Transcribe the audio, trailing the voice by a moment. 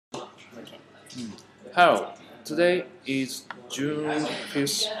Hello, today is June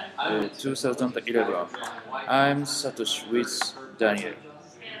 5th, 2011. I'm Satoshi with Daniel.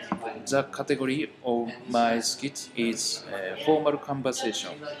 The category of my skit is formal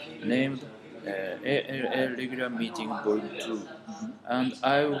conversation, named ALA Regular Meeting Volume 2, and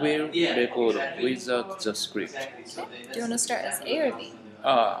I will record without the script. Do you want to start as A or B?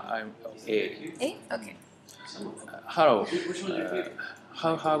 I'm A. A? Okay. Hello,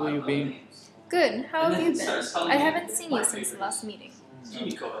 how have you been? Good. How have you been? I haven't seen you since the last meeting.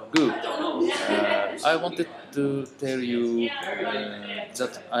 Good. I wanted to tell you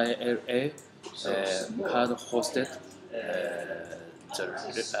that ILA had hosted the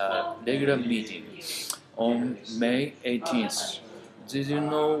regular meeting on May 18th. Did you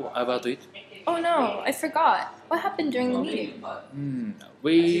know about it? Oh no, I forgot. What happened during the meeting?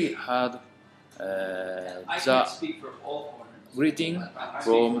 We had the greeting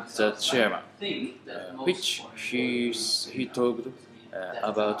from the chairman, which he talked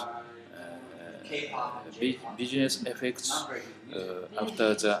about business effects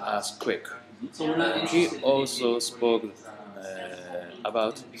after the earthquake. He also spoke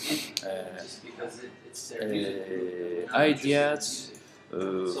about ideas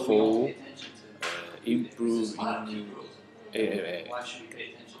for improving ALA.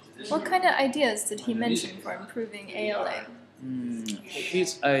 What kind of ideas did he mention for improving ALA?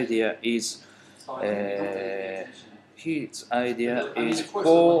 His idea is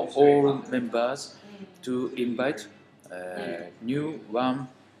for all members to invite new one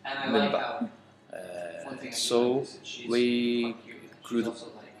member, so we could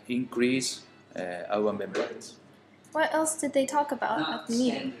increase our members. What else did they talk about at the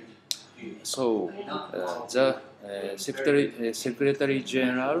meeting? So the Secretary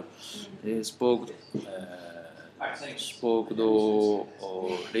General spoke the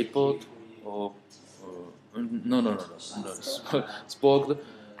report of spoke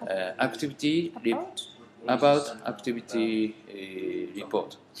activity activity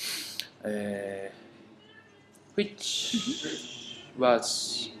report, which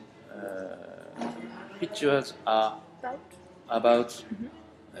was about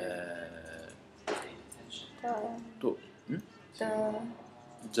to,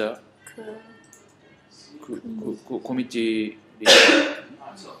 the committee report.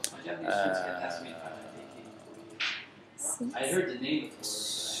 Since? I heard the name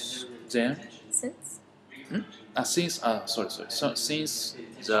Then Since? since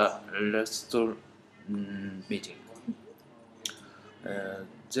the last meeting,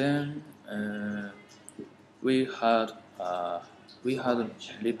 then we had a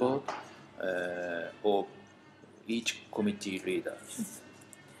report of each committee leader.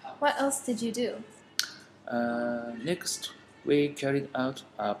 What else did you do? Next, we carried out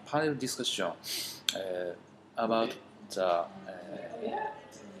a panel discussion about the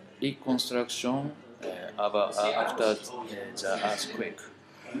reconstruction after the earthquake.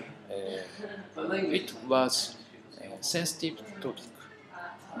 It was a sensitive topic.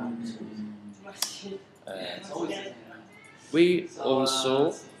 We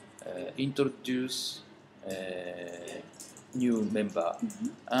also introduced new member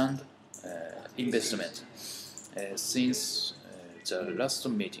and investment since the last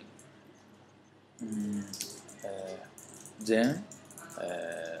meeting. Then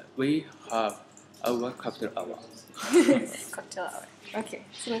we have our capital hour. Cocktail hour. Okay,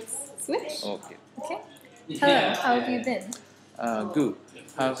 so let's switch. Okay. Okay. Hello, how have you been? Good.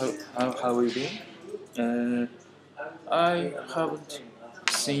 How have you been? I haven't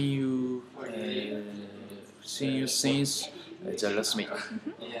seen you since the last meeting.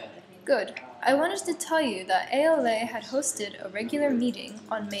 Good. I wanted to tell you that ALA had hosted a regular meeting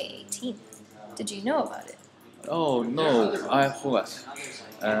on May 18th. Did you know about it? Oh no, I forgot.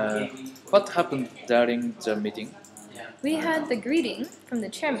 What happened during the meeting? We had the greeting from the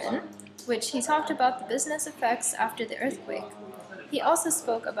chairman, which he talked about the business effects after the earthquake. He also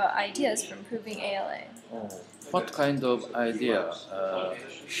spoke about ideas for improving ALA. Oh, what kind of idea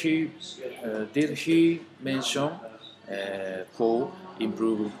did he mention for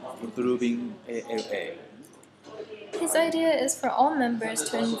improving ALA? His idea is for all members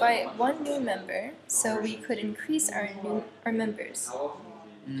to invite one new member so we could increase our members.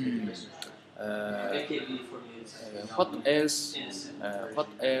 What else?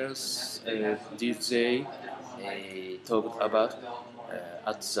 Did they talk about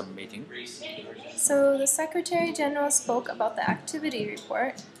at the meeting? So the Secretary General spoke about the activity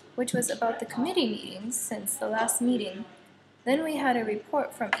report, which was about the committee meetings since the last meeting. Then we had a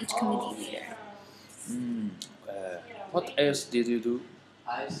report from each committee leader. What else did you do?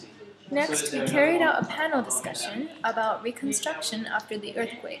 Next, we carried out a panel discussion about reconstruction after the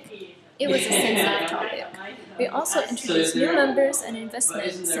earthquake. It was a sensitive topic. We also introduced new members and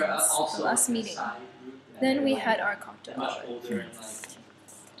investments since the last meeting. Then we had our cocktail hour.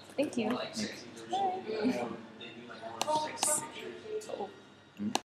 Thank you. Bye.